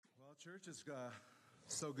Church, it's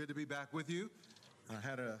so good to be back with you. I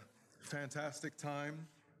had a fantastic time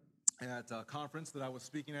at a conference that I was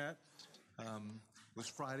speaking at. It was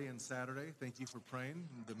Friday and Saturday. Thank you for praying.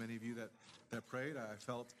 The many of you that prayed, I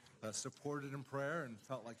felt supported in prayer and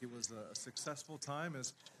felt like it was a successful time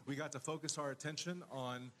as we got to focus our attention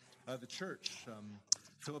on the church.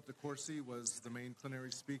 Philip DeCourcy was the main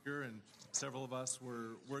plenary speaker, and several of us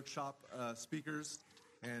were workshop speakers,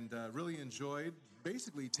 and really enjoyed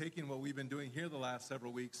basically taking what we've been doing here the last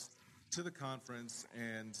several weeks to the conference,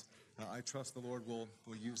 and I trust the Lord will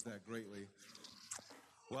use that greatly.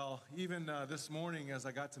 Well, even this morning as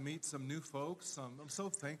I got to meet some new folks, I'm so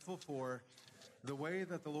thankful for the way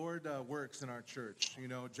that the Lord works in our church. You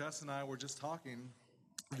know, Jess and I were just talking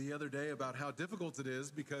the other day about how difficult it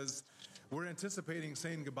is because we're anticipating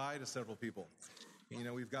saying goodbye to several people. You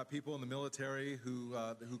know, we've got people in the military who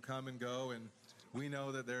come and go, and we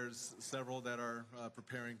know that there's several that are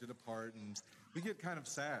preparing to depart, and we get kind of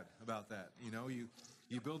sad about that. You know, you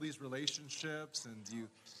build these relationships, and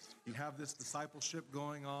you have this discipleship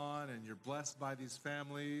going on, and you're blessed by these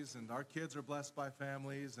families, and our kids are blessed by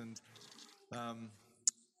families, and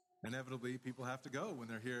inevitably people have to go when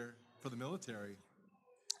they're here for the military.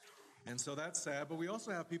 And so that's sad, but we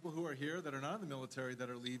also have people who are here that are not in the military that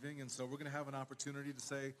are leaving, and so we're going to have an opportunity to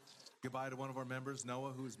say goodbye to one of our members,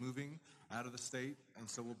 Noah, who is moving out of the state, and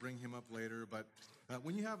so we'll bring him up later. But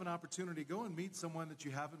when you have an opportunity, go and meet someone that you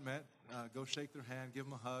haven't met. Go shake their hand, give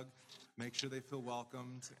them a hug, make sure they feel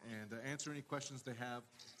welcomed, and answer any questions they have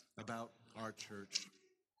about our church.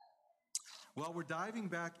 Well, we're diving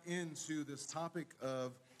back into this topic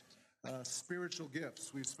of spiritual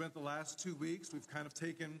gifts. We've spent the last 2 weeks, we've kind of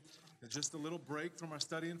taken just a little break from our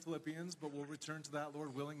study in Philippians, but we'll return to that,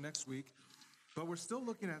 Lord willing, next week. But we're still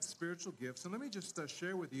looking at spiritual gifts, and let me just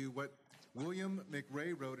share with you what William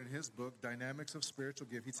McRae wrote in his book, Dynamics of Spiritual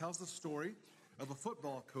Gift. He tells the story of a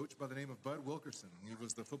football coach by the name of Bud Wilkerson. He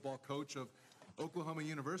was the football coach of Oklahoma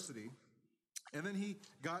University, and then he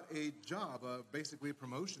got a job, basically a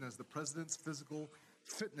promotion as the president's physical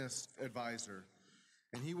fitness advisor.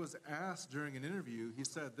 And he was asked during an interview, he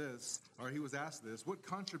was asked this, what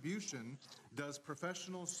contribution does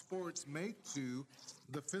professional sports make to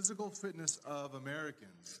the physical fitness of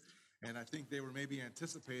Americans? And I think they were maybe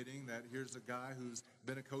anticipating that here's a guy who's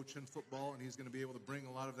been a coach in football, and he's going to be able to bring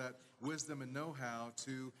a lot of that wisdom and know-how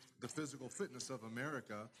to the physical fitness of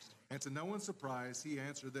America. And to no one's surprise, he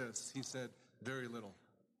answered this. He said, very little.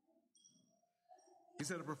 He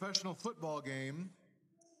said, a professional football game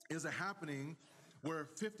is a happening where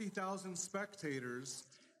 50,000 spectators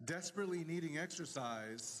desperately needing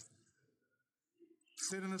exercise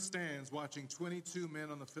sit in the stands watching 22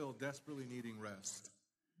 men on the field desperately needing rest.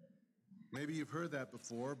 Maybe you've heard that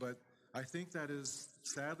before, but I think that is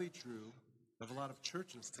sadly true of a lot of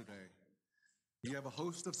churches today. You have a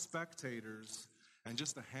host of spectators and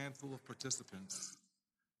just a handful of participants.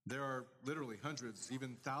 There are literally hundreds,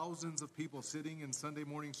 even thousands of people sitting in Sunday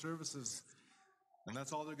morning services, and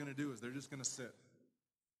that's all they're going to do is they're just going to sit.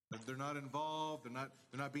 They're not involved.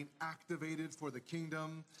 They're not being activated for the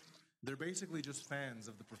kingdom. They're basically just fans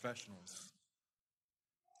of the professionals,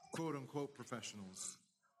 quote unquote professionals.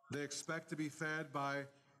 They expect to be fed by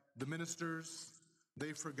the ministers.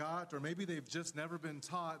 They forgot, or maybe they've just never been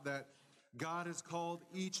taught that God has called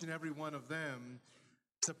each and every one of them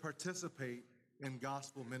to participate in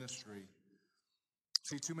gospel ministry.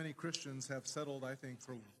 See, too many Christians have settled, I think,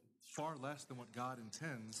 for far less than what God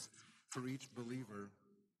intends for each believer.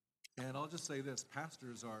 And I'll just say this,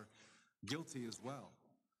 pastors are guilty as well.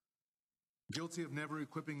 Guilty of never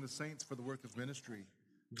equipping the saints for the work of ministry.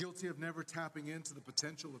 Guilty of never tapping into the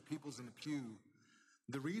potential of people's in the pew.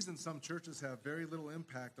 The reason some churches have very little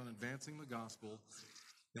impact on advancing the gospel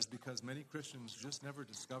is because many Christians just never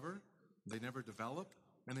discover, they never develop,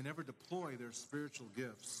 and they never deploy their spiritual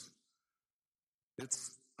gifts.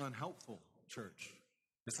 It's unhelpful, church.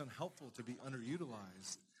 It's unhelpful to be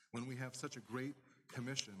underutilized when we have such a great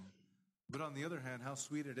commission. But on the other hand, how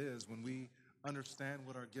sweet it is when we understand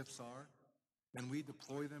what our gifts are and we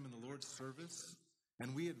deploy them in the Lord's service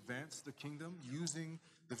and we advance the kingdom using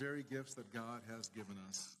the very gifts that God has given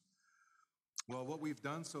us. Well, what we've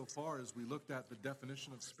done so far is we looked at the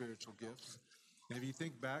definition of spiritual gifts. And if you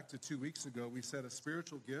think back to 2 weeks ago, we said a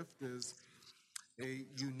spiritual gift is a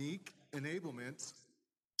unique enablement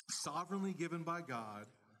sovereignly given by God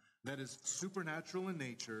that is supernatural in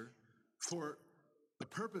nature for the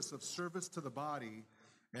purpose of service to the body,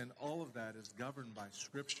 and all of that is governed by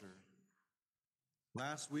Scripture.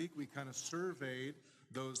 Last week, we kind of surveyed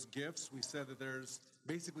those gifts. We said that there's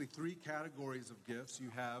basically 3 categories of gifts. You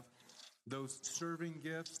have those serving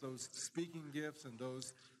gifts, those speaking gifts, and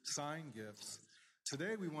those sign gifts.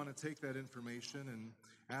 Today we want to take that information and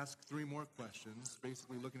ask three more questions,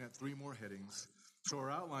 basically looking at three more headings. So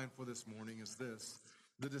our outline for this morning is this: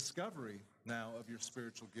 the discovery now of your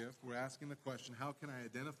spiritual gift. We're asking the question, how can I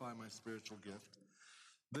identify my spiritual gift?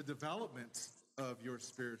 The development of your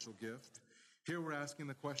spiritual gift. Here we're asking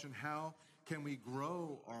the question, how can we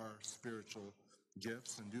grow our spiritual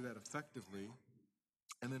gifts and do that effectively?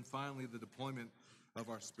 And then finally, the deployment of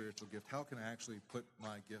our spiritual gift. How can I actually put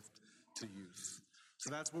my gift to use? So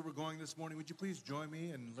that's where we're going this morning. Would you please join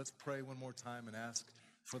me and let's pray one more time and ask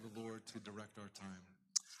for the Lord to direct our time.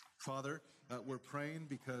 Father, we're praying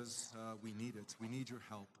because we need it. We need your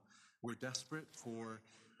help. We're desperate for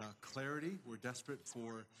clarity. We're desperate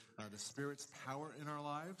for the Spirit's power in our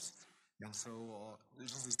lives. And so,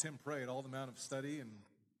 just as Tim prayed, all the amount of study, and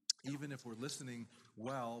even if we're listening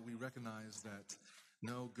well, we recognize that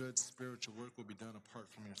no good spiritual work will be done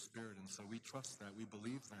apart from your Spirit. And so we trust that. We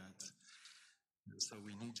believe that. And so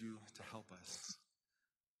we need you to help us.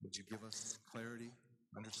 Would you give us clarity,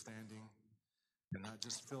 understanding, and not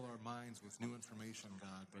just fill our minds with new information,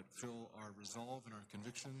 God, but fill our resolve and our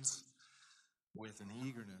convictions with an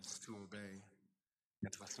eagerness to obey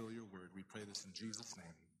and to fulfill your word. We pray this in Jesus'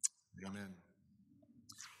 name. Amen.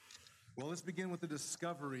 Well, let's begin with the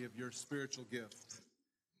discovery of your spiritual gift.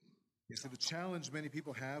 You see, the challenge many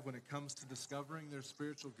people have when it comes to discovering their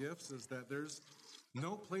spiritual gifts is that there's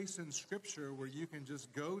no place in Scripture where you can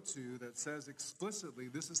just go to that says explicitly,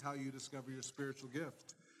 this is how you discover your spiritual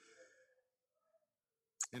gift.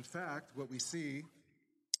 In fact, what we see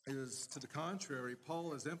is, to the contrary,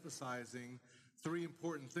 Paul is emphasizing three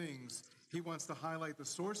important things. He wants to highlight the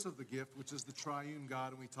source of the gift, which is the triune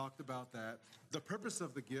God, and we talked about that. The purpose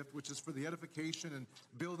of the gift, which is for the edification and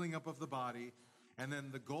building up of the body. And then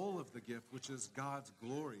the goal of the gift, which is God's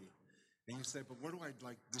glory. And you say, but where do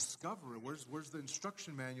I discover it? Where's the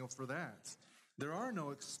instruction manual for that? There are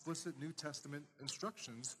no explicit New Testament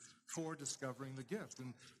instructions for discovering the gift.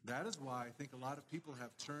 And that is why I think a lot of people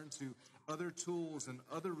have turned to other tools and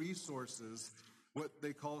other resources, what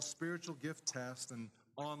they call spiritual gift tests and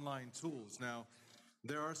online tools. Now,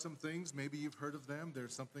 there are some things, maybe you've heard of them.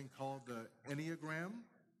 There's something called the Enneagram.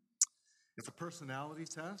 It's a personality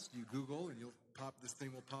test. You Google and this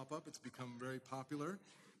thing will pop up. It's become very popular.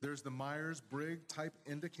 There's the Myers-Briggs Type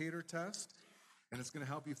Indicator Test, and it's going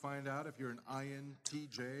to help you find out if you're an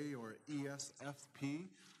INTJ or ESFP.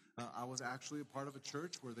 I was actually a part of a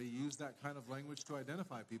church where they use that kind of language to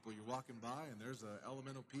identify people. You're walking by and there's a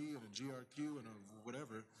elemental P and a GRQ and a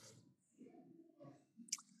whatever.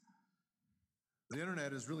 The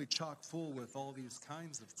internet is really chock full with all these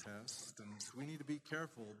kinds of tests, and we need to be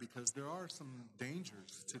careful because there are some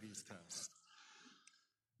dangers to these tests.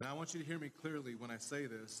 Now, I want you to hear me clearly when I say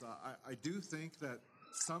this. I do think that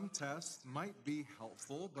some tests might be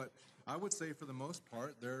helpful, but I would say for the most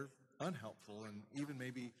part, they're unhelpful and even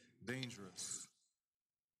maybe dangerous.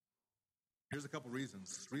 Here's a couple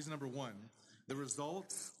reasons. Reason number one, the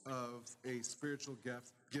results of a spiritual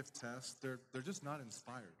gift test, they're just not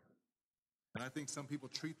inspired. And I think some people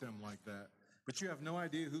treat them like that. But you have no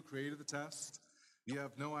idea who created the test. You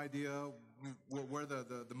have no idea where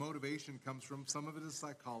the motivation comes from. Some of it is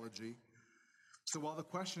psychology. So while the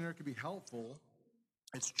questionnaire can be helpful,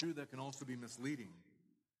 it's true that can also be misleading.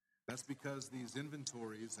 That's because these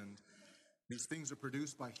inventories and these things are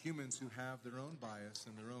produced by humans who have their own bias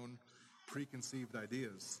and their own preconceived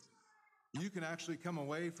ideas. You can actually come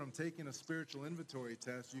away from taking a spiritual inventory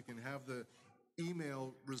test. You can have the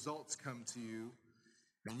email results come to you,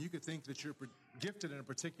 and you could think that you're gifted in a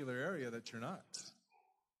particular area that you're not.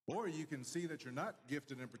 Or you can see that you're not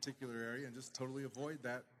gifted in a particular area and just totally avoid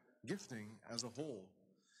that gifting as a whole.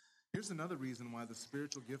 Here's another reason why the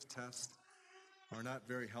spiritual gift tests are not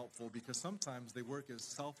very helpful, because sometimes they work as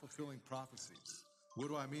self-fulfilling prophecies. What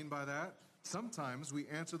do I mean by that? Sometimes we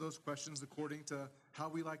answer those questions according to how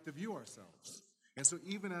we like to view ourselves. And so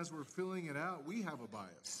even as we're filling it out, we have a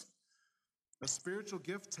bias. A spiritual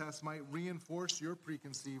gift test might reinforce your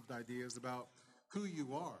preconceived ideas about who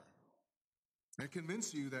you are and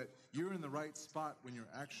convince you that you're in the right spot when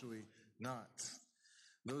you're actually not.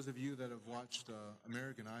 Those of you that have watched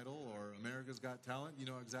American Idol or America's Got Talent, you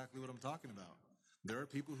know exactly what I'm talking about. There are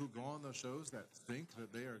people who go on those shows that think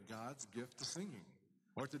that they are God's gift to singing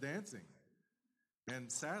or to dancing.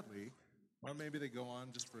 And sadly, or maybe they go on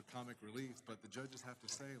just for comic relief, but the judges have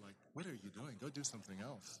to say, like, what are you doing? Go do something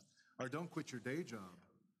else. Or don't quit your day job.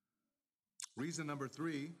 Reason number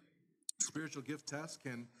 3, spiritual gift tests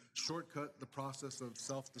can shortcut the process of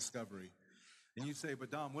self-discovery. And you say, but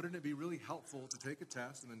Dom, wouldn't it be really helpful to take a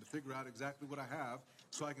test and then to figure out exactly what I have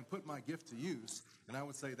so I can put my gift to use? And I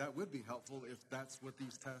would say that would be helpful if that's what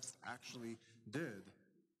these tests actually did.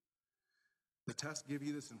 The tests give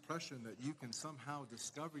you this impression that you can somehow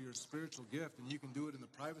discover your spiritual gift, and you can do it in the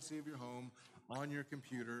privacy of your home, on your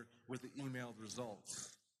computer, with the emailed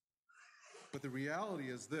results. But the reality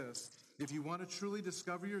is this: if you want to truly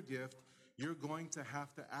discover your gift, you're going to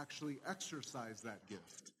have to actually exercise that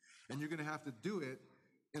gift. And you're going to have to do it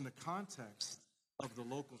in the context of the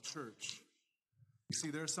local church. You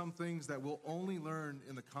see, there are some things that we'll only learn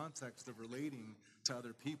in the context of relating to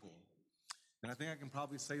other people. And I think I can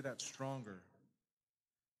probably say that stronger.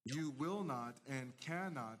 You will not and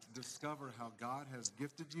cannot discover how God has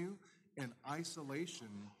gifted you in isolation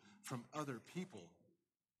from other people.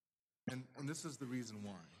 And this is the reason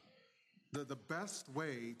why. The best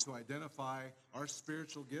way to identify our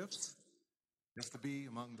spiritual gifts is to be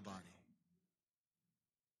among the body.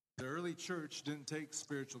 The early church didn't take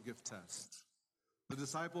spiritual gift tests. The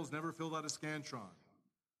disciples never filled out a Scantron.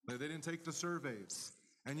 They didn't take the surveys.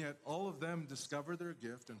 And yet all of them discovered their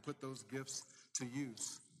gift and put those gifts to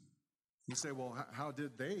use. You say, well, how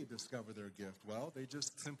did they discover their gift? Well, they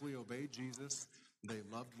just simply obeyed Jesus. They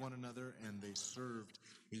loved one another and they served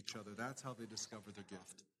each other. That's how they discovered their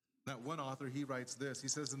gift. Now, one author, he writes this. He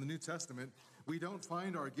says, in the New Testament, we don't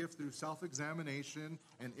find our gift through self-examination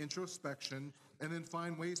and introspection and then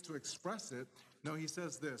find ways to express it. No, he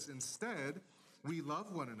says this: instead, we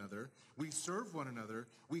love one another, we serve one another,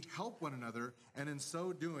 we help one another, and in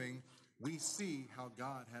so doing, we see how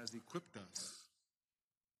God has equipped us.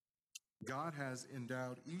 God has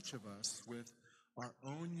endowed each of us with our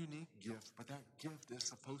own unique gift, but that gift is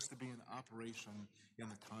supposed to be in operation in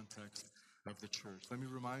the context of the church. Let me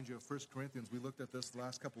remind you of 1 Corinthians. We looked at this the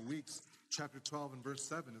last couple of weeks. Chapter 12 and verse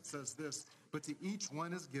 7, it says this: but to each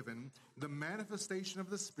one is given the manifestation of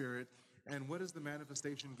the Spirit. And what is the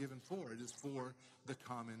manifestation given for? It is for the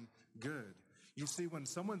common good. You see, when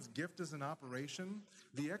someone's gift is in operation,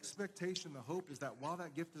 the expectation, the hope is that while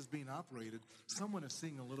that gift is being operated, someone is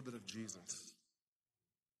seeing a little bit of Jesus.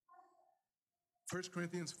 1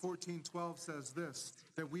 Corinthians 14:12 says this,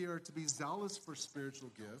 that we are to be zealous for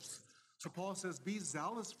spiritual gifts. So Paul says, be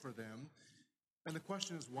zealous for them. And the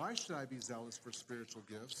question is, why should I be zealous for spiritual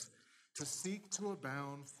gifts? To seek to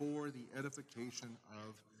abound for the edification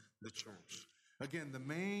of the church. Again, the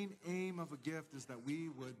main aim of a gift is that we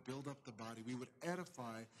would build up the body. We would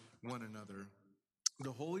edify one another.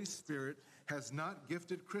 The Holy Spirit has not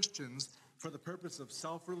gifted Christians for the purpose of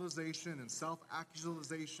self-realization and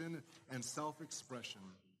self-actualization and self-expression.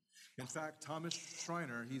 In fact, Thomas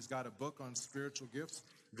Schreiner, he's got a book on spiritual gifts,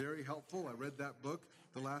 very helpful. I read that book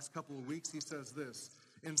the last couple of weeks. He says this: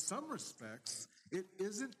 in some respects, it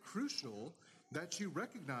isn't crucial that you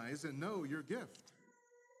recognize and know your gift.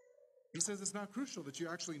 He says it's not crucial that you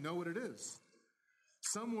actually know what it is.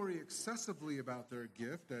 Some worry excessively about their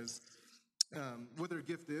gift, what their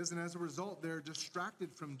gift is, and as a result, they're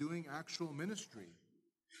distracted from doing actual ministry.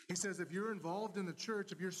 He says if you're involved in the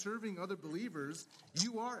church, if you're serving other believers,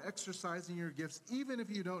 you are exercising your gifts, even if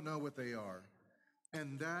you don't know what they are.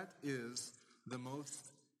 And that is the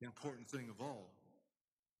most important thing of all.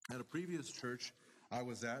 At a previous church I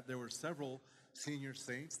was at, there were several senior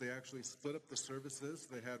saints. They actually split up the services.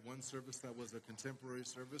 They had one service that was a contemporary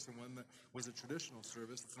service and one that was a traditional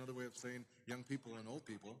service. It's another way of saying young people and old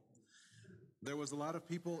people. There was a lot of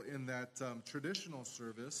people in that traditional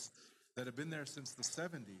service that had been there since the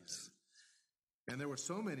 70s. And there were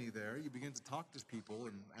so many there, you begin to talk to people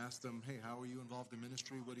and ask them, hey, how are you involved in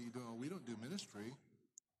ministry? What are you doing? Oh, we don't do ministry.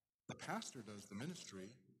 The pastor does the ministry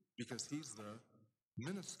because he's the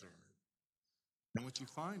minister. And what you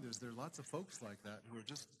find is there are lots of folks like that who are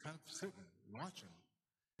just kind of sitting, watching,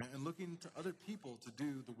 and looking to other people to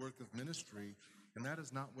do the work of ministry. And that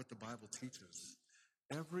is not what the Bible teaches.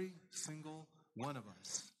 Every single one of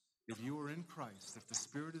us, if you are in Christ, if the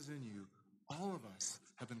Spirit is in you, all of us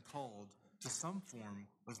have been called to some form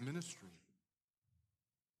of ministry.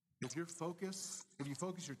 If you focus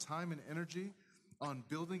your time and energy on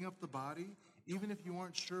building up the body, even if you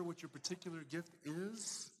aren't sure what your particular gift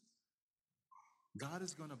is, God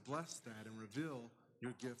is going to bless that and reveal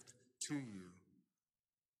your gift to you.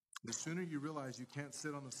 The sooner you realize you can't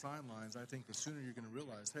sit on the sidelines, I think the sooner you're going to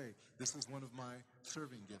realize, hey, this is one of my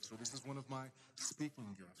serving gifts, or this is one of my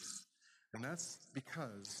speaking gifts. And that's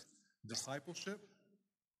because discipleship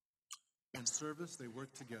and service, they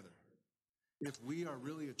work together. If we are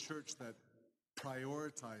really a church that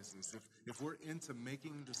prioritizes, if we're into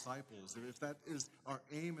making disciples, if that is our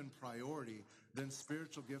aim and priority, then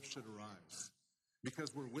spiritual gifts should arise.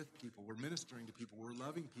 Because we're with people, we're ministering to people, we're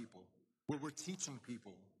loving people, where we're teaching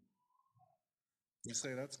people. You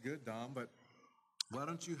say, that's good, Dom, but why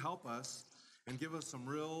don't you help us and give us some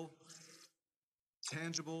real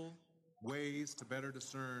tangible ways to better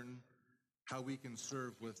discern how we can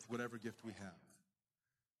serve with whatever gift we have?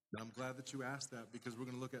 And I'm glad that you asked that, because we're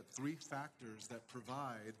going to look at 3 factors that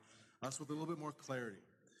provide us with a little bit more clarity.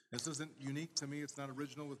 This isn't unique to me. It's not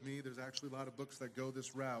original with me. There's actually a lot of books that go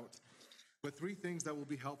this route. But 3 things that will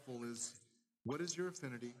be helpful is, what is your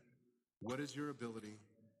affinity? What is your ability?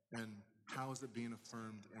 And how is it being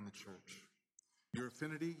affirmed in the church? Your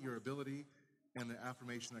affinity, your ability, and the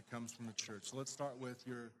affirmation that comes from the church. So let's start with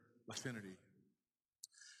your affinity.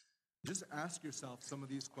 Just ask yourself some of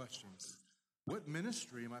these questions. What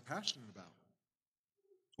ministry am I passionate about?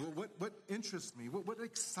 Well, what interests me? What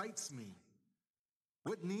excites me?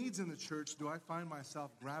 What needs in the church do I find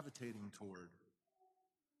myself gravitating toward?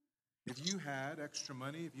 If you had extra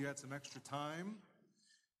money, if you had some extra time,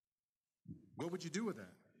 what would you do with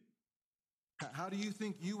that? How do you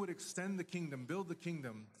think you would extend the kingdom, build the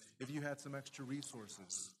kingdom, if you had some extra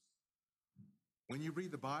resources? When you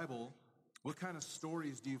read the Bible, what kind of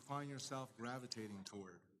stories do you find yourself gravitating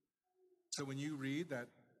toward? So when you read that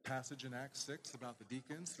passage in Acts 6 about the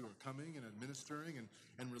deacons who are coming and administering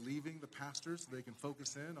and relieving the pastors so they can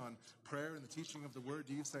focus in on prayer and the teaching of the word,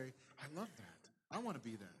 do you say, I love that. I want to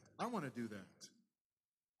be that. I want to do that.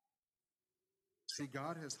 See,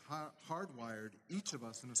 God has hardwired each of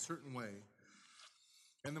us in a certain way.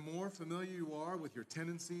 And the more familiar you are with your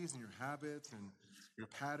tendencies and your habits and your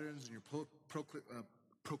patterns and your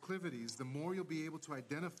proclivities, the more you'll be able to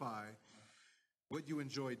identify what you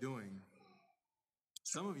enjoy doing.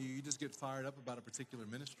 Some of you just get fired up about a particular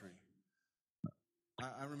ministry.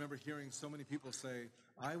 I remember hearing so many people say,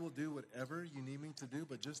 I will do whatever you need me to do,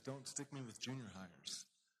 but just don't stick me with junior hires.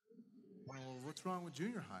 Well, what's wrong with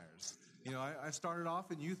junior hires? You know, I started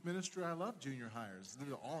off in youth ministry. I love junior hires.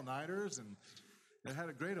 They're all-nighters, and I had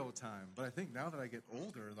a great old time. But I think now that I get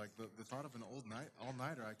older, like the thought of an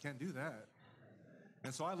all-nighter, I can't do that.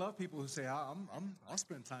 And so I love people who say, I'll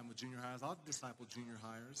spend time with junior hires. I'll disciple junior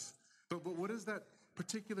hires. But what is that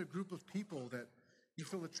particular group of people that you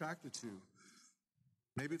feel attracted to?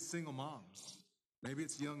 Maybe it's single moms. Maybe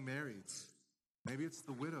it's young marrieds. Maybe it's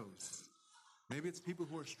the widows. Maybe it's people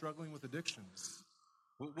who are struggling with addictions.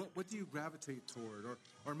 What do you gravitate toward?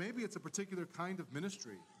 Or maybe it's a particular kind of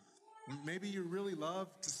ministry. Maybe you really love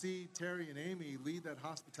to see Terry and Amy lead that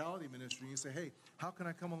hospitality ministry. And you say, hey, how can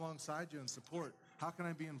I come alongside you and support? How can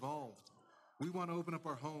I be involved? We want to open up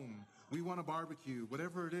our home. We want to barbecue.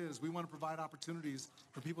 Whatever it is, we want to provide opportunities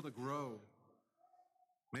for people to grow.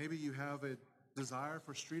 Maybe you have a desire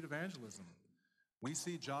for street evangelism. We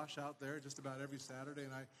see Josh out there just about every Saturday,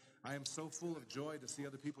 and I am so full of joy to see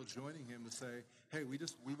other people joining him to say, hey, we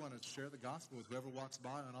want to share the gospel with whoever walks by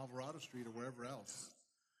on Alvarado Street or wherever else.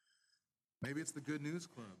 Maybe it's the Good News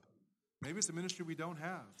Club. Maybe it's a ministry we don't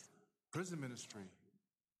have, prison ministry.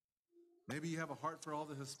 Maybe you have a heart for all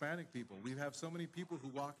the Hispanic people. We have so many people who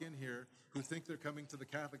walk in here who think they're coming to the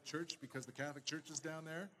Catholic Church because the Catholic Church is down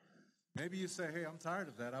there. Maybe you say, hey, I'm tired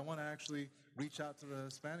of that. I want to actually reach out to the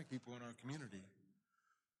Hispanic people in our community.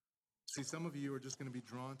 See, some of you are just going to be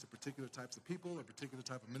drawn to particular types of people or particular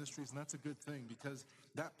type of ministries, and that's a good thing, because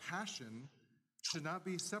that passion should not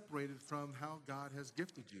be separated from how God has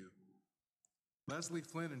gifted you. Leslie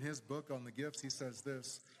Flynn, in his book on the gifts, he says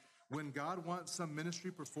this: when God wants some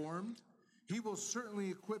ministry performed, he will certainly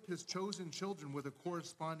equip his chosen children with a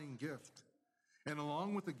corresponding gift. And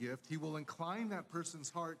along with the gift, he will incline that person's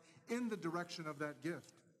heart in the direction of that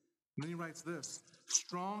gift. And then he writes this: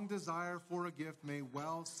 strong desire for a gift may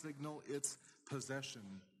well signal its possession.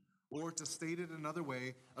 Or to state it another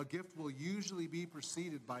way, a gift will usually be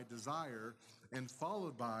preceded by desire and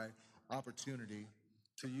followed by opportunity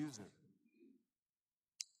to use it.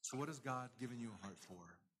 So what has God given you a heart for?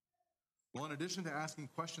 Well, in addition to asking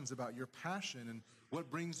questions about your passion and what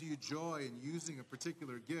brings you joy in using a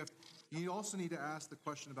particular gift, you also need to ask the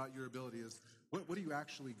question about your ability is, what are you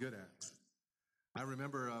actually good at? I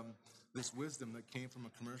remember this wisdom that came from a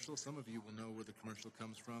commercial. Some of you will know where the commercial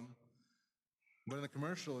comes from. But in the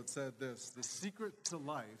commercial, it said this: the secret to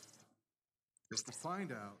life is to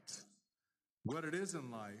find out what it is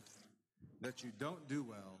in life that you don't do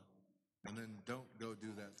well, and then don't go do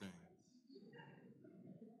that thing.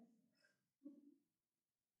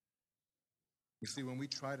 You see, when we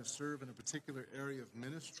try to serve in a particular area of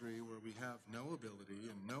ministry where we have no ability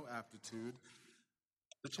and no aptitude,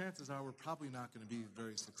 the chances are we're probably not going to be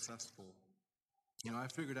very successful. You know, I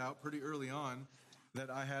figured out pretty early on that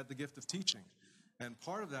I had the gift of teaching. And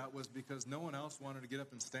part of that was because no one else wanted to get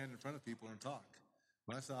up and stand in front of people and talk.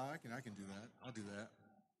 But I said, I can do that. I'll do that.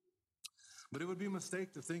 But it would be a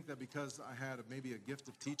mistake to think that because I had maybe a gift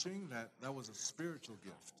of teaching, that was a spiritual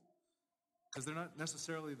gift. Because they're not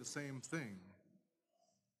necessarily the same thing.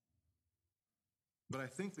 But I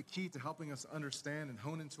think the key to helping us understand and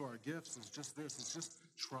hone into our gifts is just this. It's just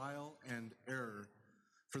trial and error.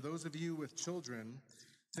 For those of you with children,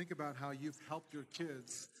 think about how you've helped your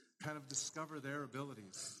kids kind of discover their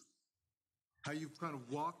abilities. How you've kind of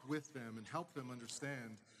walked with them and helped them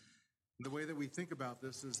understand. The way that we think about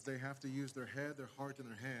this is they have to use their head, their heart, and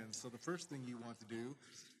their hands. So the first thing you want to do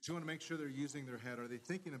is you want to make sure they're using their head. Are they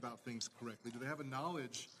thinking about things correctly? Do they have a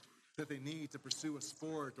knowledge that they need to pursue a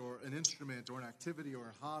sport or an instrument or an activity or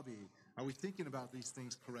a hobby? Are we thinking about these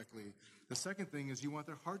things correctly? The second thing is you want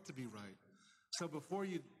their heart to be right. So before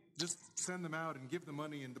you just send them out and give them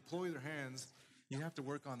money and deploy their hands, you have to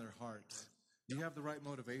work on their heart. Do you have the right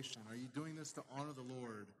motivation? Are you doing this to honor the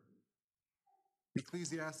Lord?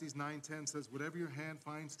 Ecclesiastes 9:10 says, whatever your hand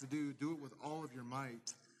finds to do, do it with all of your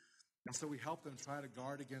might. And so we help them try to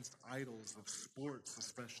guard against idols of sports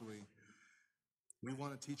especially. We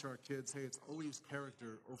want to teach our kids, hey, it's always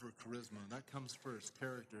character over charisma. That comes first,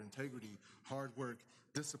 character, integrity, hard work,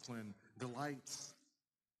 discipline, delights.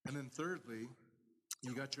 And then thirdly,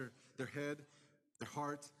 you got their head, their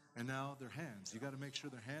heart, and now their hands. You got to make sure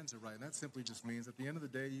their hands are right. And that simply just means at the end of the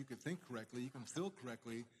day, you can think correctly, you can feel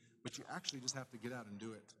correctly, but you actually just have to get out and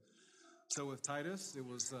do it. So with Titus, it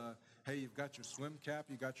was, hey, you've got your swim cap,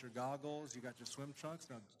 you got your goggles, you got your swim trunks.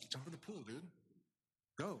 Now jump in the pool, dude.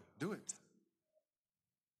 Go, do it.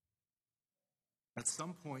 At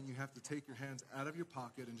some point, you have to take your hands out of your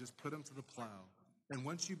pocket and just put them to the plow. And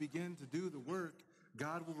once you begin to do the work,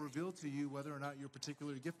 God will reveal to you whether or not you're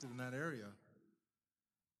particularly gifted in that area.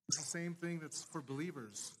 It's the same thing that's for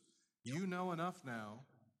believers. You know enough now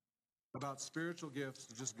about spiritual gifts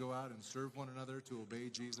to just go out and serve one another, to obey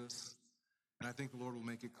Jesus. And I think the Lord will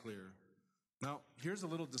make it clear. Now, here's a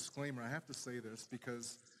little disclaimer. I have to say this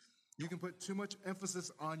because you can put too much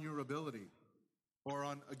emphasis on your ability or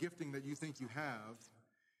on a gifting that you think you have,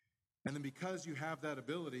 and then because you have that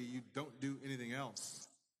ability, you don't do anything else.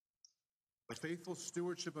 A faithful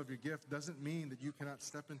stewardship of your gift doesn't mean that you cannot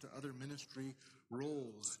step into other ministry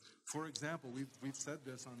roles. For example, we've said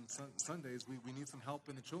this on Sundays, we need some help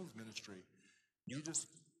in the children's ministry.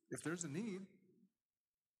 If there's a need,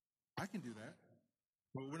 I can do that.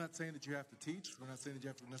 Well, we're not saying that you have to teach. We're not saying that you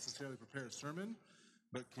have to necessarily prepare a sermon,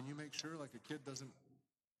 but can you make sure like a kid doesn't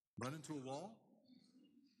run into a wall?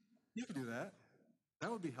 You can do that.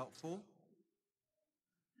 That would be helpful.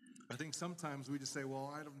 I think sometimes we just say,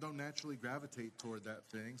 well, I don't naturally gravitate toward that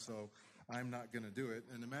thing, so I'm not going to do it.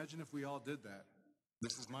 And imagine if we all did that.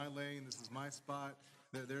 This is my lane. This is my spot.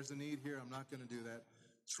 There's a need here. I'm not going to do that.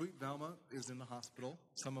 Sweet Velma is in the hospital.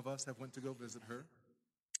 Some of us have went to go visit her.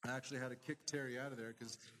 I actually had to kick Terry out of there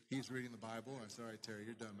because he's reading the Bible. I said, all right, Terry,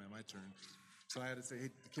 you're done, man. My turn. So I had to say, hey,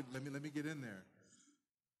 kid, let me get in there.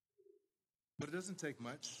 But it doesn't take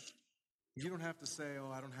much. You don't have to say, oh,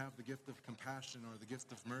 I don't have the gift of compassion or the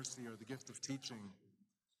gift of mercy or the gift of teaching.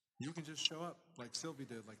 You can just show up like Sylvie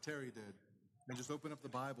did, like Terry did, and just open up the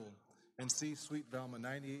Bible and see sweet Velma,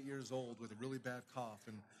 98 years old, with a really bad cough,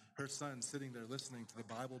 and her son sitting there listening to the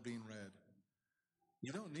Bible being read.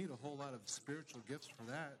 You don't need a whole lot of spiritual gifts for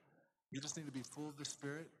that. You just need to be full of the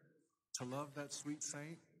Spirit, to love that sweet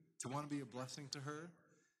saint, to want to be a blessing to her,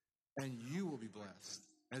 and you will be blessed.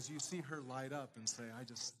 As you see her light up and say, I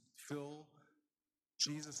just feel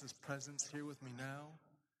Jesus' presence here with me now.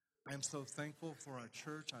 I am so thankful for our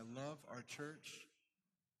church. I love our church.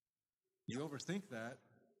 You overthink that,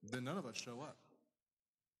 then none of us show up.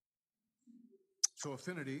 So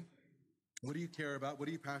affinity, what do you care about? What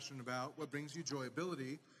are you passionate about? What brings you joy?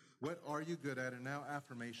 Ability, what are you good at? And now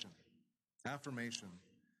affirmation. Affirmation.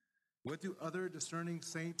 What do other discerning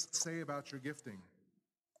saints say about your gifting?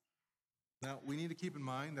 Now, we need to keep in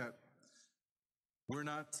mind that we're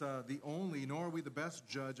not the only, nor are we the best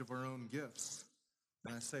judge of our own gifts.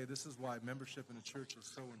 And I say this is why membership in a church is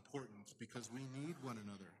so important, because we need one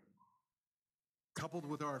another. Coupled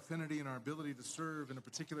with our affinity and our ability to serve in a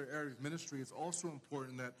particular area of ministry, it's also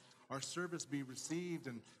important that our service be received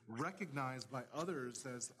and recognized by others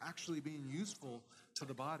as actually being useful to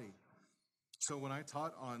the body. So when I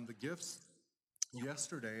taught on the gifts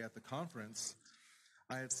yesterday at the conference,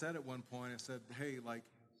 I had said at one point, I said, hey,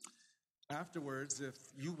 afterwards, if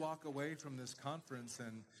you walk away from this conference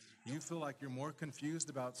and you feel like you're more confused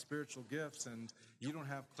about spiritual gifts and you don't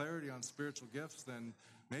have clarity on spiritual gifts, then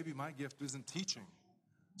maybe my gift isn't teaching.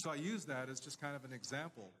 So I use that as just kind of an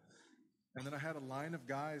example. And then I had a line of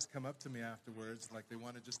guys come up to me afterwards, like they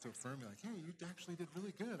wanted just to affirm me, like, hey, you actually did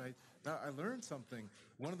really good. I learned something.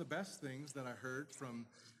 One of the best things that I heard from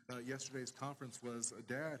yesterday's conference was a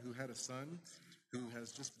dad who had a son who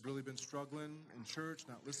has just really been struggling in church,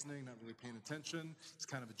 not listening, not really paying attention. It's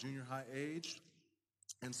kind of a junior high age.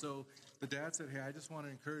 And so the dad said, hey, I just want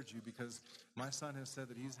to encourage you because my son has said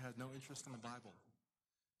that he's had no interest in the Bible.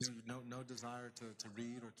 No desire to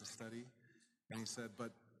read or to study. And he said,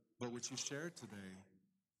 but what you shared today,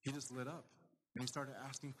 he just lit up. And he started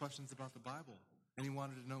asking questions about the Bible. And he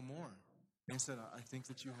wanted to know more. And he said, I think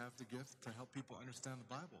that you have the gift to help people understand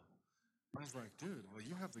the Bible. I was like, dude, well,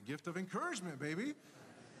 you have the gift of encouragement, baby.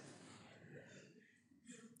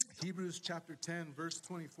 Hebrews chapter 10, verse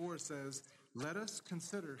 24 says, let us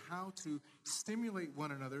consider how to stimulate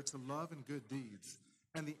one another to love and good deeds.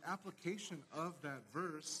 And the application of that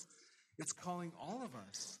verse, it's calling all of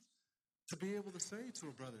us to be able to say to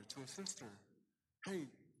a brother, to a sister, hey,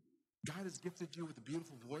 God has gifted you with a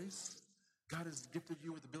beautiful voice. God has gifted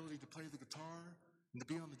you with the ability to play the guitar and to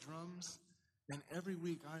be on the drums. And every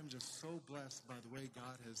week I'm just so blessed by the way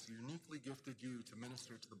God has uniquely gifted you to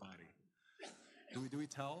minister to the body. Do we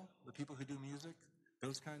tell the people who do music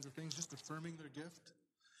those kinds of things, just affirming their gift?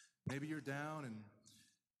 Maybe you're down and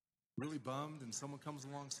really bummed and someone comes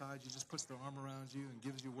alongside you, just puts their arm around you and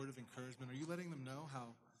gives you a word of encouragement. Are you letting them know how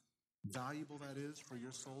valuable that is for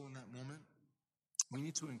your soul in that moment? We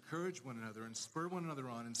need to encourage one another and spur one another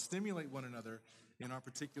on and stimulate one another in our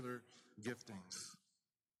particular giftings.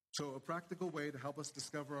 So a practical way to help us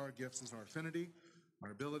discover our gifts is our affinity,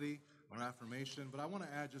 our ability, our affirmation. But I want to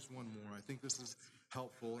add just one more. I think this is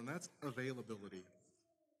helpful, and that's availability.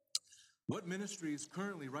 What ministries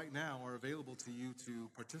currently right now are available to you to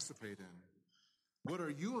participate in? What are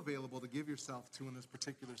you available to give yourself to in this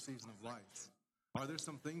particular season of life? Are there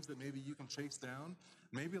some things that maybe you can chase down?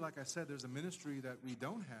 Maybe, like I said, there's a ministry that we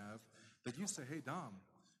don't have that you say, hey, Dom,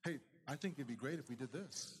 hey, I think it'd be great if we did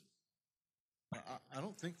this. I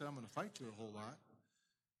don't think that I'm going to fight you a whole lot.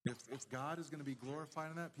 If God is going to be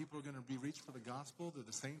glorified in that, people are going to be reached for the gospel, that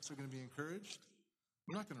the saints are going to be encouraged,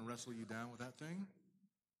 I'm not going to wrestle you down with that thing.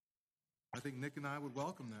 I think Nick and I would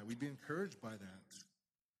welcome that. We'd be encouraged by that.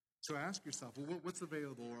 So ask yourself, well, what's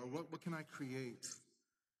available, or what can I create?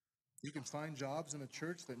 You can find jobs in a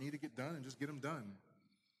church that need to get done and just get them done.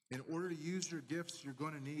 In order to use your gifts, you're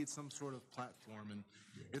going to need some sort of platform. And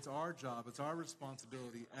it's our job, it's our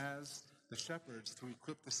responsibility as the shepherds to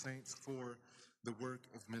equip the saints for the work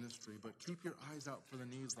of ministry. But keep your eyes out for the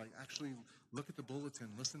needs. Like, actually look at the bulletin.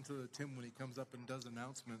 Listen to Tim when he comes up and does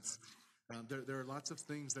announcements. There are lots of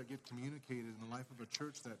things that get communicated in the life of a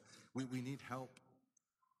church that we need help.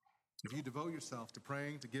 If you devote yourself to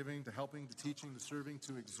praying, to giving, to helping, to teaching, to serving,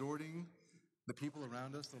 to exhorting the people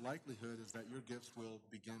around us, the likelihood is that your gifts will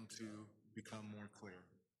begin to become more clear.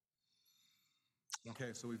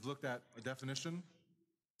 Okay, so we've looked at a definition.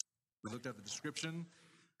 We looked at the description,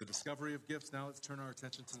 the discovery of gifts. Now let's turn our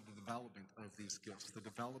attention to the development of these gifts, the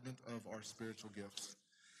development of our spiritual gifts.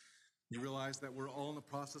 You realize that we're all in the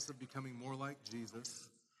process of becoming more like Jesus,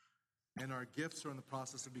 and our gifts are in the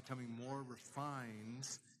process of becoming more refined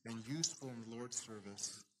and useful in the Lord's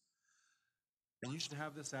service. And you should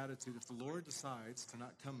have this attitude. If the Lord decides to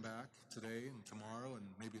not come back today and tomorrow, and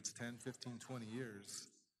maybe it's 10, 15, 20 years,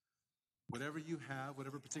 whatever you have,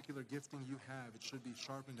 whatever particular gifting you have, it should be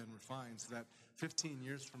sharpened and refined so that 15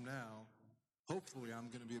 years from now, hopefully I'm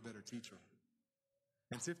going to be a better teacher.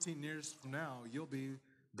 And 15 years from now, you'll be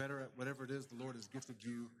better at whatever it is the Lord has gifted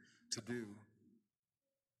you to do.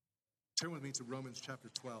 Turn with me to Romans chapter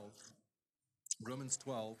 12. Romans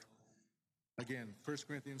 12. Again, 1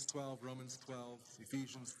 Corinthians 12, Romans 12,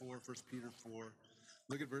 Ephesians 4, 1 Peter 4.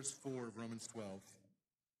 Look at verse 4 of Romans 12.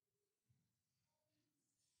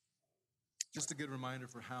 Just a good reminder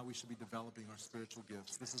for how we should be developing our spiritual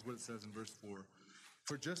gifts. This is what it says in verse 4.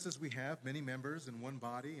 For just as we have many members in one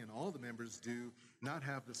body, and all the members do not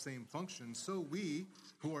have the same function, so we,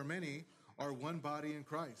 who are many, are one body in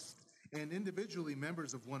Christ, and individually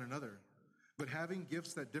members of one another. But having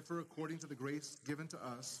gifts that differ according to the grace given to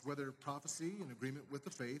us, whether prophecy in agreement with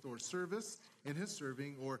the faith, or service in his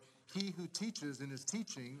serving, or he who teaches in his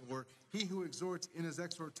teaching, or he who exhorts in his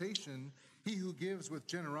exhortation, he who gives with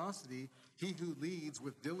generosity, he who leads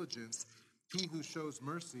with diligence, he who shows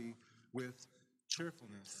mercy with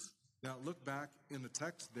cheerfulness. Now look back in the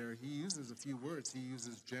text there. He uses a few words. He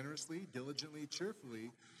uses generously, diligently,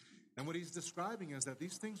 cheerfully. And what he's describing is that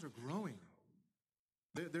these things are growing.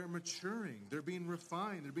 They're maturing. They're being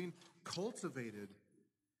refined. They're being cultivated.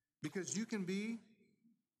 Because you can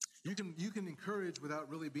encourage without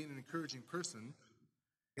really being an encouraging person.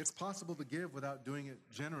 It's possible to give without doing it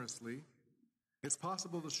generously. It's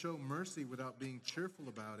possible to show mercy without being cheerful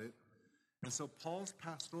about it. And so Paul's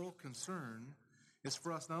pastoral concern is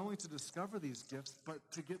for us not only to discover these gifts, but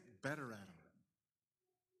to get better at them.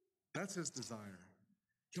 That's his desire.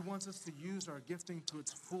 He wants us to use our gifting to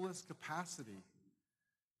its fullest capacity.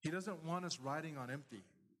 He doesn't want us riding on empty,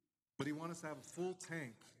 but he wants us to have a full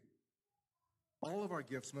tank. All of our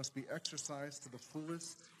gifts must be exercised to the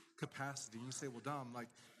fullest capacity. You say, well, Dom,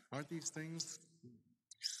 aren't these things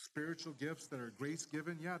spiritual gifts that are grace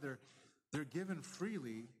given? Yeah, they're given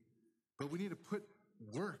freely, but we need to put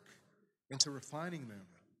work into refining them.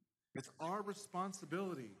 It's our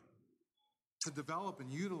responsibility to develop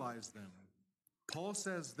and utilize them. Paul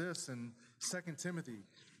says this in 2 Timothy.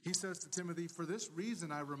 He says to Timothy, for this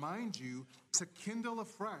reason I remind you to kindle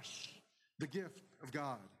afresh the gift of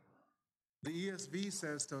God. The ESV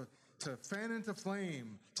says to fan into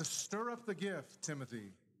flame, to stir up the gift,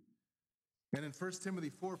 Timothy. And in 1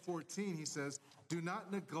 Timothy 4:14, he says, do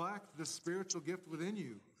not neglect the spiritual gift within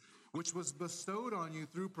you, which was bestowed on you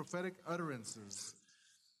through prophetic utterances.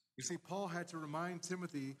 You see, Paul had to remind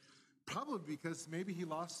Timothy, probably because maybe he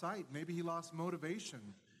lost sight, maybe he lost motivation.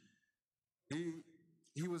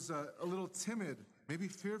 He was a little timid, maybe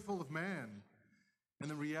fearful of man. And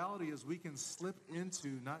the reality is we can slip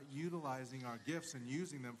into not utilizing our gifts and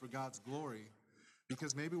using them for God's glory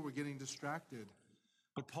because maybe we're getting distracted.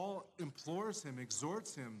 But Paul implores him,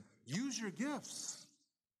 exhorts him, use your gifts.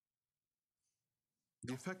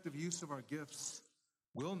 The effective use of our gifts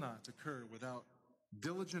will not occur without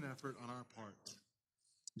diligent effort on our part.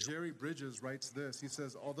 Jerry Bridges writes this. He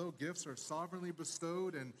says, although gifts are sovereignly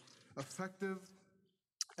bestowed and effective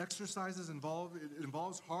exercises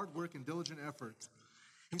involves hard work and diligent effort.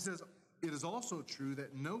 He says, it is also true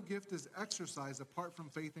that no gift is exercised apart from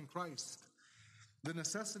faith in Christ. The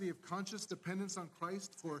necessity of conscious dependence on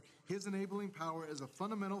Christ for his enabling power is a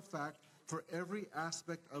fundamental fact for every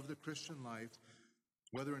aspect of the Christian life,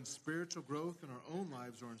 whether in spiritual growth in our own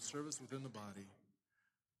lives or in service within the body.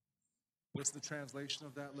 What's the translation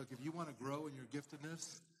of that? Look, if you want to grow in your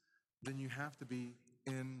giftedness, then you have to be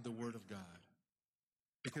in the Word of God.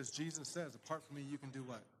 Because Jesus says, apart from me, you can do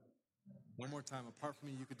what? One more time, apart from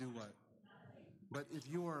me, you could do what? But if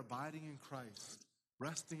you are abiding in Christ,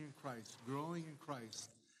 resting in Christ, growing in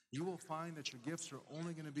Christ, you will find that your gifts are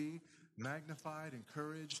only going to be magnified,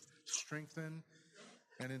 encouraged, strengthened,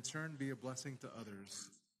 and in turn be a blessing to others.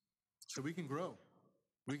 So we can grow.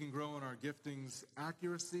 We can grow in our gifting's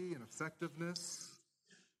accuracy and effectiveness.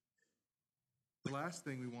 The last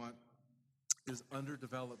thing we want is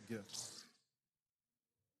underdeveloped gifts.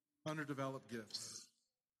 Underdeveloped gifts.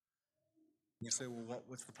 You say, well,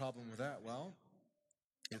 what's the problem with that? Well,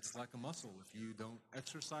 it's like a muscle. If you don't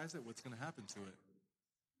exercise it, what's going to happen to it?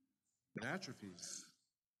 It atrophies.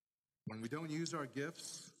 When we don't use our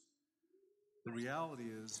gifts, the reality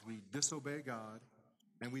is we disobey God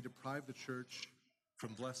and we deprive the church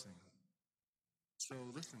from blessing. So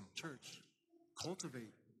listen, church,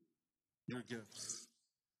 cultivate your gifts.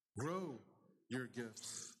 Grow your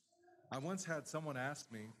gifts. I once had someone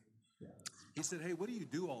ask me, he said, hey, what do you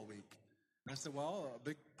do all week? And I said, well, a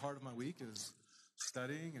big part of my week is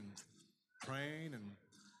studying and praying and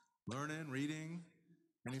learning, reading.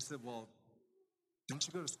 And he said, well, didn't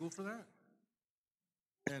you go to school for that?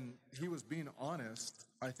 And he was being honest.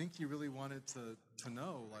 I think he really wanted to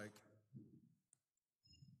know,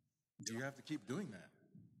 do you have to keep doing that?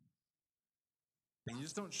 And you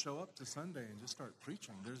just don't show up to Sunday and just start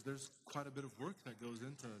preaching. There's quite a bit of work that goes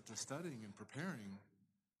into studying and preparing.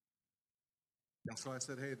 And so I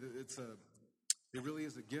said, hey, it really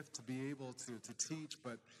is a gift to be able to teach,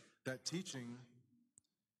 but that teaching,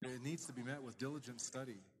 it needs to be met with diligent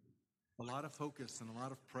study, a lot of focus and a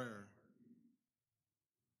lot of prayer.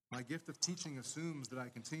 My gift of teaching assumes that I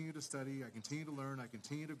continue to study, I continue to learn, I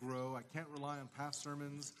continue to grow. I can't rely on past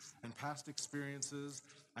sermons and past experiences.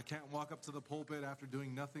 I can't walk up to the pulpit after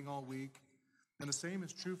doing nothing all week. And the same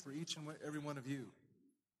is true for each and every one of you.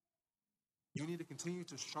 You need to continue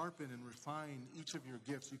to sharpen and refine each of your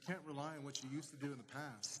gifts. You can't rely on what you used to do in the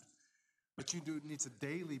past. But you do need to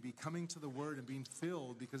daily be coming to the Word and being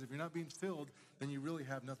filled, because if you're not being filled, then you really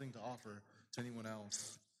have nothing to offer to anyone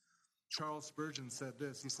else. Charles Spurgeon said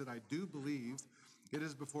this. He said, I do believe it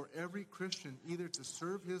is before every Christian either to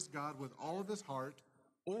serve his God with all of his heart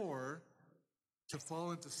or to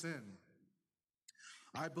fall into sin.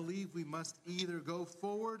 I believe we must either go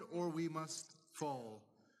forward or we must fall.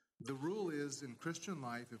 The rule is, in Christian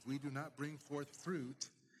life, if we do not bring forth fruit,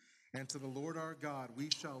 and to the Lord our God we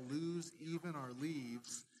shall lose even our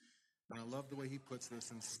leaves, and I love the way he puts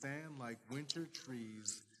this, and stand like winter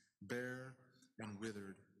trees, bare and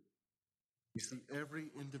withered. You see,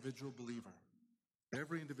 every individual believer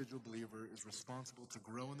Every individual believer is responsible to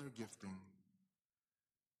grow in their gifting.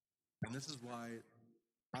 And this is why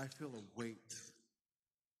I feel a weight.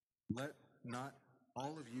 Let not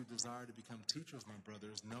all of you desire to become teachers, my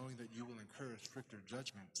brothers, knowing that you will incur a stricter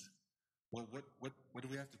judgment. Well, what do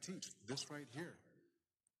we have to teach? This right here,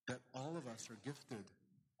 that all of us are gifted,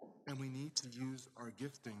 and we need to use our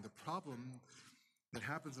gifting. The problem that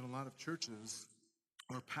happens in a lot of churches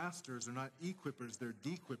or pastors are not equippers, they're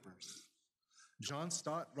dequippers. John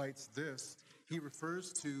Stott writes this. He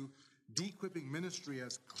refers to dequipping ministry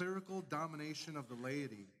as clerical domination of the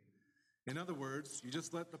laity. In other words, you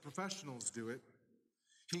just let the professionals do it.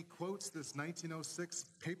 He quotes this 1906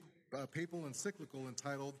 papal encyclical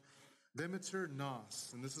entitled Demeter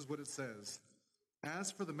Nos, and this is what it says.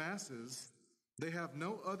 As for the masses, they have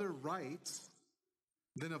no other right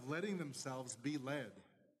than of letting themselves be led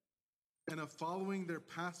and of following their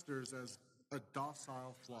pastors as a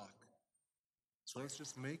docile flock. So let's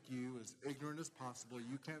just make you as ignorant as possible.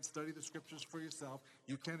 You can't study the scriptures for yourself.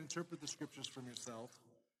 You can't interpret the scriptures from yourself.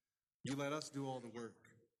 You let us do all the work.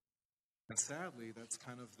 And sadly, that's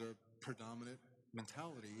kind of the predominant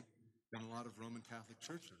mentality in a lot of Roman Catholic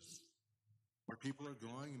churches, where people are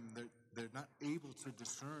going and they're not able to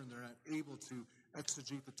discern, they're not able to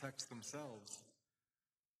exegete the text themselves.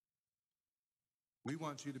 We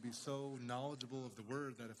want you to be so knowledgeable of the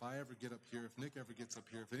word that if I ever get up here, if Nick ever gets up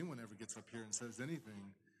here, if anyone ever gets up here and says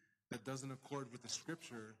anything that doesn't accord with the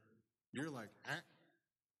scripture, you're like,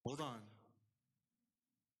 hold on.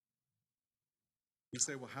 You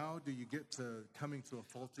say, well, how do you get to coming to a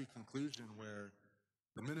faulty conclusion where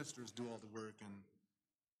the ministers do all the work and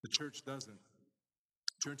the church doesn't?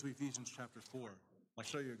 Turn to Ephesians chapter 4. I'll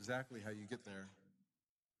show you exactly how you get there.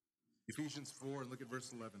 Ephesians 4, and look at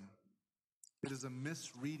verse 11. It is a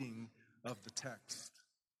misreading of the text.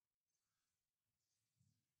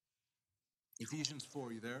 Ephesians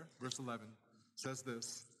 4, you there? Verse 11 says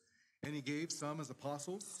this, and he gave some as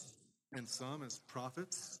apostles, and some as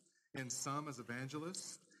prophets, and some as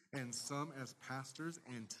evangelists, and some as pastors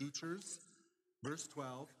and teachers. Verse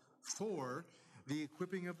 12, for the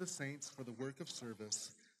equipping of the saints for the work of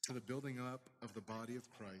service to the building up of the body of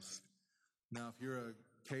Christ. Now, if you're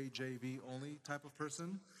a KJV only type of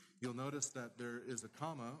person, you'll notice that there is a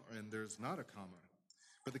comma and there's not a comma.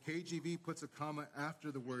 But the KJV puts a comma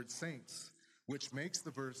after the word saints, which makes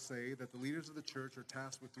the verse say that the leaders of the church are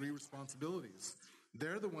tasked with 3 responsibilities.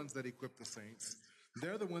 They're the ones that equip the saints.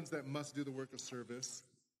 They're the ones that must do the work of service.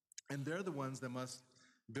 And they're the ones that must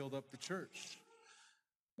build up the church.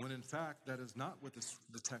 When in fact, that is not what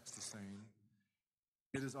the text is saying.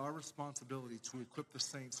 It is our responsibility to equip the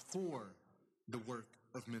saints for the work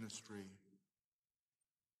of ministry.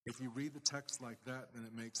 If you read the text like that, then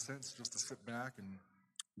it makes sense just to sit back and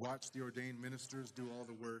watch the ordained ministers do all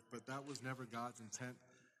the work. But that was never God's intent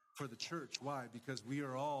for the church. Why? Because we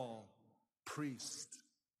are all priests.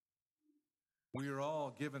 We are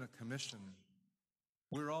all given a commission.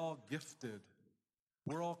 We're all gifted.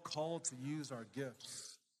 We're all called to use our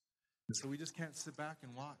gifts. And so we just can't sit back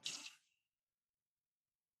and watch.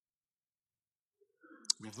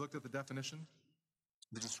 We've looked at the definition,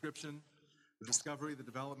 the description, the discovery, the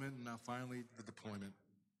development, and now finally the deployment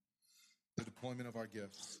of our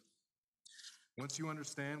gifts. Once you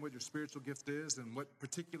understand what your spiritual gift is and what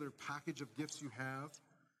particular package of gifts you have,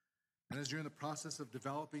 and as you're in the process of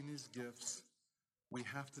developing these gifts, we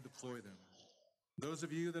have to deploy them. Those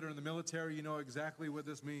of you that are in the military, you know exactly what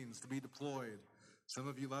this means, to be deployed. Some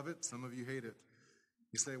of you love it, some of you hate it.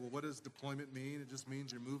 You say, well, what does deployment mean? It just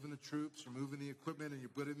means you're moving the troops, you're moving the equipment, and you're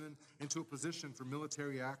putting them into a position for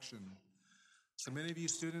military action. So many of you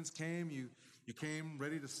students came, you came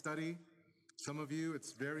ready to study. Some of you,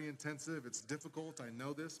 it's very intensive, it's difficult. I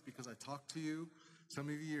know this because I talked to you. Some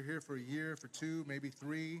of you are here for a year, for 2, maybe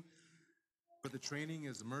 3, but the training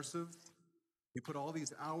is immersive. You put all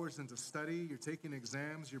these hours into study, you're taking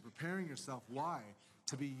exams, you're preparing yourself. Why?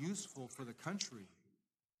 To be useful for the country.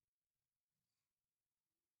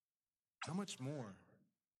 How much more?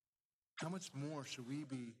 How much more should we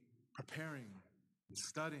be preparing and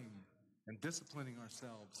studying and disciplining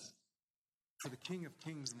ourselves for the King of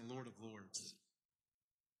Kings and the Lord of Lords,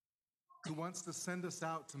 who wants to send us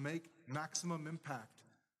out to make maximum impact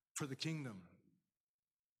for the kingdom?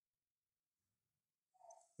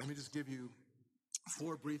 Let me just give you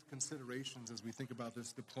 4 brief considerations as we think about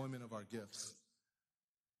this deployment of our gifts.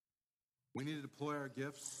 We need to deploy our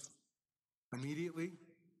gifts immediately,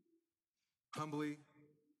 humbly,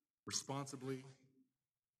 responsibly,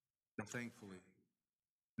 and thankfully.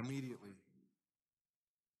 Immediately.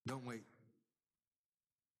 Don't wait.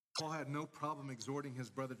 Paul had no problem exhorting his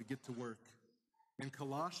brother to get to work. In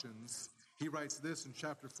Colossians, He writes this in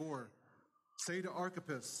chapter 4. Say to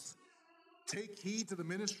Archippus, take heed to the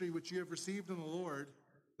ministry which you have received in the Lord,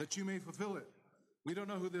 that you may fulfill it. We don't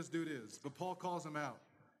know who this dude is, but Paul calls him out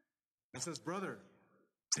and says, brother,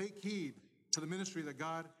 take heed to the ministry that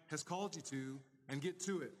God has called you to and get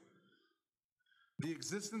to it. The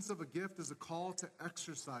existence of a gift is a call to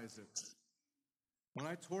exercise it. When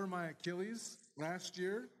I tore my Achilles last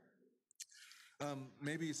year,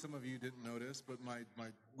 maybe some of you didn't notice, but my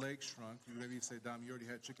leg shrunk. Maybe you say, Dom, you already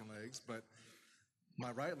had chicken legs, but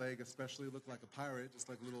my right leg especially looked like a pirate, just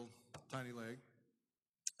like a little tiny leg.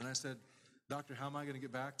 And I said, doctor, how am I going to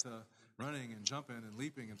get back to running and jumping and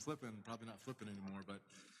leaping and flipping? Probably not flipping anymore, but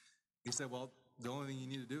he said, well, the only thing you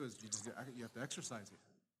need to do is you have to exercise it.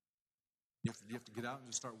 You have to get out and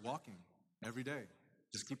just start walking every day.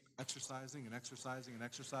 Just keep exercising and exercising and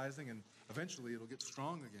exercising, and eventually it'll get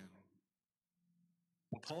strong again.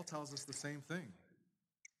 Well, Paul tells us the same thing.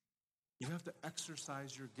 You have to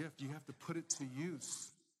exercise your gift. You have to put it to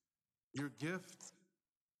use. Your gift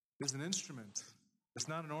is an instrument. It's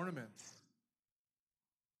not an ornament.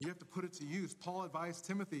 You have to put it to use. Paul advised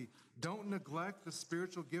Timothy, don't neglect the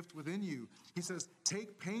spiritual gift within you. He says,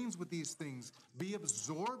 take pains with these things. Be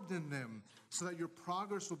absorbed in them so that your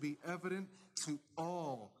progress will be evident to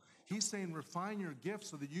all. He's saying refine your gift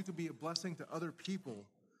so that you can be a blessing to other people.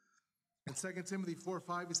 In 2 Timothy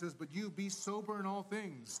 4:5, he says, but you be sober in all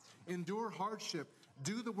things. Endure hardship.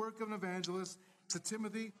 Do the work of an evangelist. To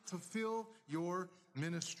Timothy, fulfill your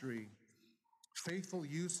ministry. Faithful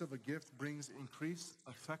use of a gift brings increased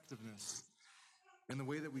effectiveness in the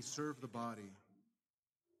way that we serve the body.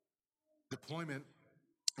 Deployment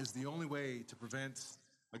is the only way to prevent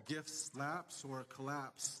a gift's lapse or a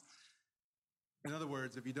collapse. In other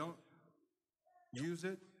words, if you don't use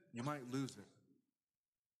it, you might lose it.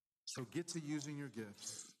 So get to using your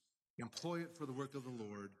gifts. Employ it for the work of the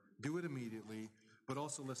Lord. Do it immediately. But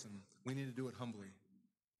also, listen, we need to do it humbly.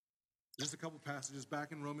 Just a couple passages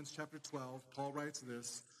back in Romans chapter 12, Paul writes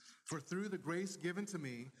this, for through the grace given to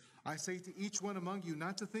me, I say to each one among you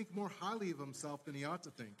not to think more highly of himself than he ought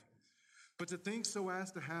to think, but to think so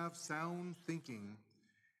as to have sound thinking,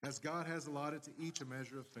 as God has allotted to each a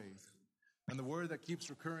measure of faith. And the word that keeps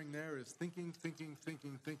recurring there is thinking,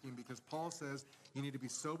 because Paul says you need to be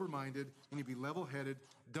sober-minded, you need to be level-headed.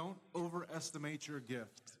 Don't overestimate your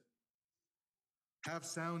gift. Have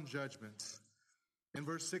sound judgment. In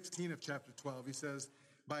verse 16 of chapter 12, he says,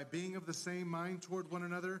 by being of the same mind toward one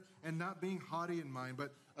another and not being haughty in mind,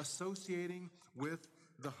 but associating with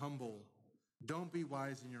the humble. Don't be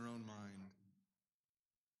wise in your own mind.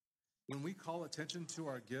 When we call attention to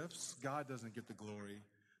our gifts, God doesn't get the glory.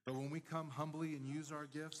 But when we come humbly and use our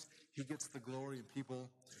gifts, he gets the glory and people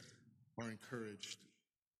are encouraged.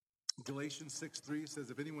 Galatians 6:3 says,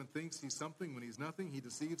 if anyone thinks he's something when he's nothing, he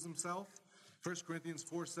deceives himself. 1 Corinthians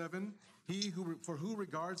 4:7, for who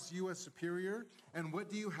regards you as superior? And what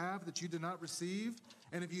do you have that you did not receive?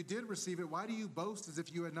 And if you did receive it, why do you boast as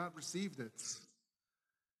if you had not received it?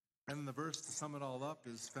 And then the verse to sum it all up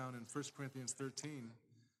is found in 1 Corinthians 13.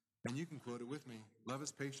 And you can quote it with me. Love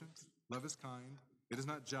is patient. Love is kind. It is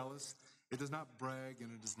not jealous. It does not brag.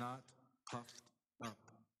 And it is not puffed up.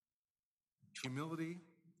 Humility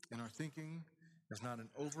in our thinking is not an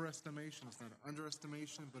overestimation, it's not an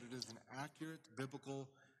underestimation, but it is an accurate biblical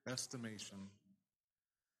estimation.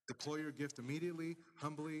 Deploy your gift immediately,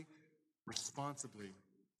 humbly, responsibly.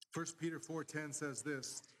 1 Peter 4:10 says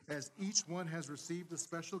this, as each one has received a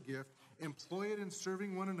special gift, employ it in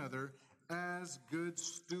serving one another as good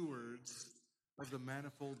stewards of the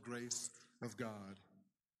manifold grace of God.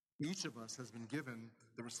 Each of us has been given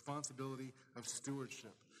the responsibility of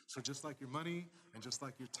stewardship. So just like your money and just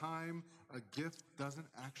like your time, a gift doesn't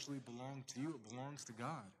actually belong to you. It belongs to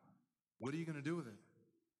God. What are you going to do with it?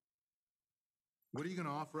 What are you going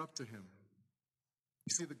to offer up to him?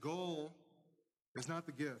 You see, the goal is not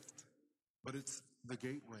the gift, but it's the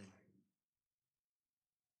gateway.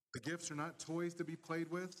 The gifts are not toys to be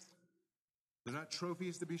played with. They're not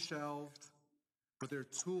trophies to be shelved, but they're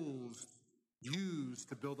tools used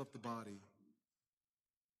to build up the body.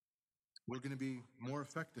 We're going to be more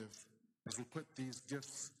effective as we put these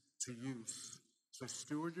gifts to use. So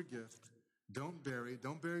steward your gift. Don't bury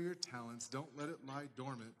your talents. Don't let it lie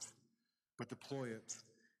dormant, but deploy it.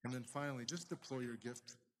 And then finally, just deploy your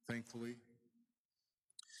gift thankfully.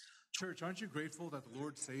 Church, aren't you grateful that the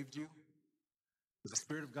Lord saved you? That the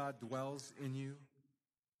Spirit of God dwells in you?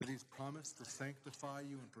 That he's promised to sanctify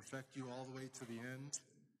you and perfect you all the way to the end?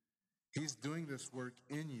 He's doing this work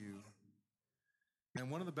in you. And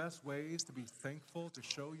one of the best ways to be thankful, to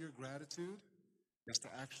show your gratitude, is to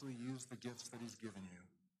actually use the gifts that he's given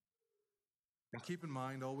you. And keep in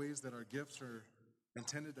mind always that our gifts are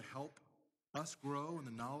intended to help us grow in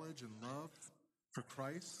the knowledge and love for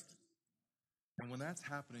Christ. And when that's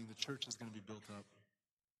happening, the church is going to be built up.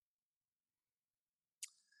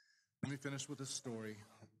 Let me finish with this story.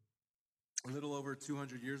 A little over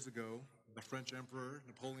 200 years ago, the French Emperor,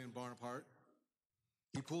 Napoleon Bonaparte,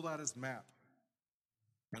 he pulled out his map.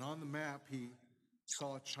 And on the map, he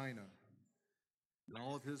saw China. And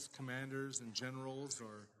all of his commanders and generals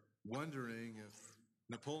are wondering if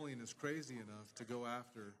Napoleon is crazy enough to go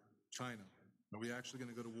after China. Are we actually going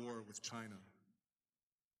to go to war with China?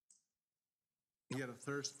 He had a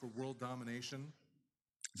thirst for world domination.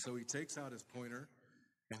 So he takes out his pointer,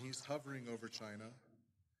 and he's hovering over China,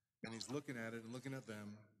 and he's looking at it and looking at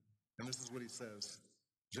them. And this is what he says: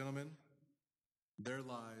 "Gentlemen, there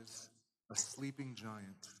lies a sleeping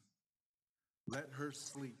giant. Let her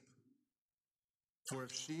sleep. For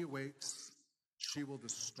if she awakes, she will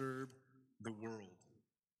disturb the world."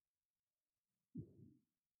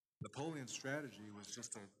 Napoleon's strategy was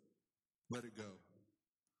just to let it go.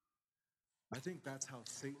 I think that's how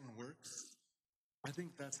Satan works. I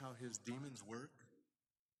think that's how his demons work.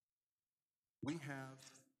 We have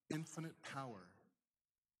infinite power.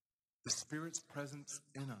 The Spirit's presence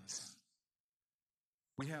in us.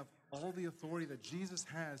 We have all the authority that Jesus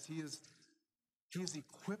has. He has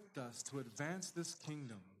equipped us to advance this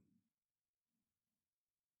kingdom.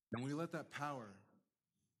 And we let that power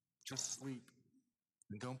just sleep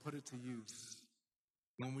and don't put it to use.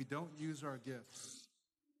 When we don't use our gifts,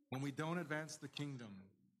 when we don't advance the kingdom,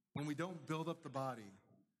 when we don't build up the body,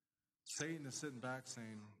 Satan is sitting back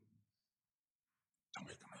saying, "Don't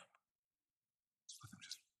wake them up. Just let them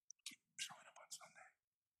just keep showing up on Sunday."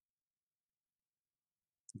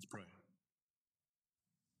 Let's pray.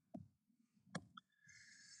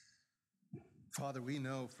 Father, we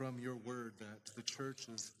know from your word that the church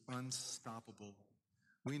is unstoppable.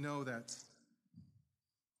 We know that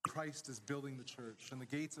Christ is building the church, and the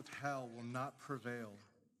gates of hell will not prevail.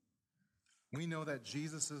 We know that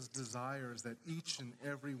Jesus' desire is that each and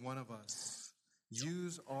every one of us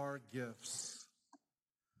use our gifts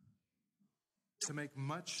to make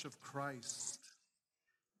much of Christ,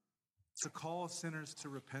 to call sinners to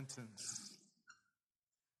repentance,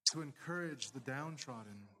 to encourage the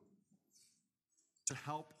downtrodden, to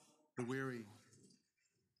help the weary,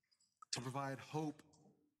 to provide hope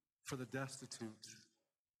for the destitute,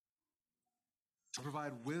 to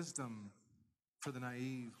provide wisdom for the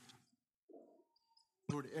naive.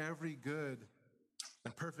 Lord, every good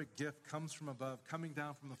and perfect gift comes from above, coming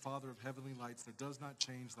down from the Father of heavenly lights that does not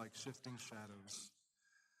change like shifting shadows.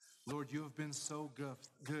 Lord, you have been so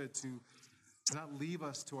good to not leave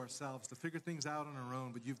us to ourselves, to figure things out on our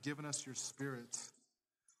own, but you've given us your Spirit.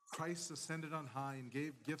 Christ ascended on high and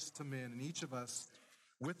gave gifts to men, and each of us,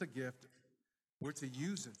 with a gift, we're to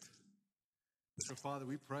use it. And so, Father,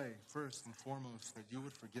 we pray, first and foremost, that you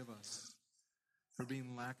would forgive us for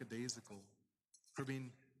being lackadaisical, for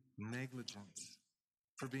being negligent,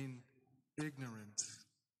 for being ignorant,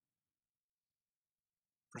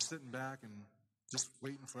 for sitting back and just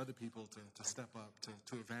waiting for other people to step up,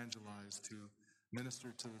 to evangelize, to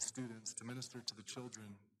minister to the students, to minister to the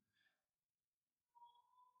children.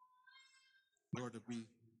 Lord, that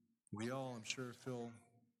we all, I'm sure, feel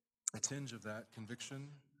a tinge of that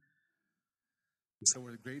conviction. And so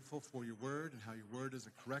we're grateful for your word and how your word is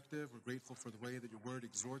a corrective. We're grateful for the way that your word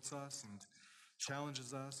exhorts us and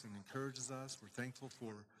challenges us and encourages us. We're thankful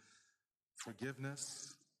for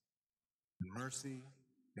forgiveness and mercy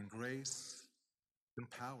and grace and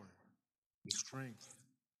power and strength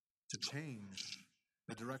to change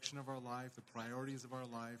the direction of our life, the priorities of our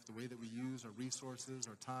life, the way that we use our resources,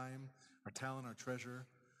 our time, our talent, our treasure.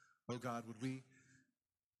 Oh God, would we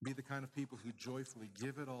be the kind of people who joyfully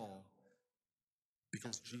give it all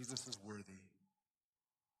because Jesus is worthy.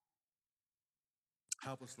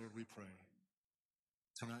 Help us, Lord, we pray,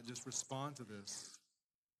 to not just respond to this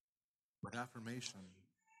with affirmation,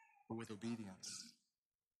 but with obedience.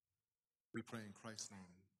 We pray in Christ's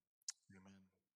name.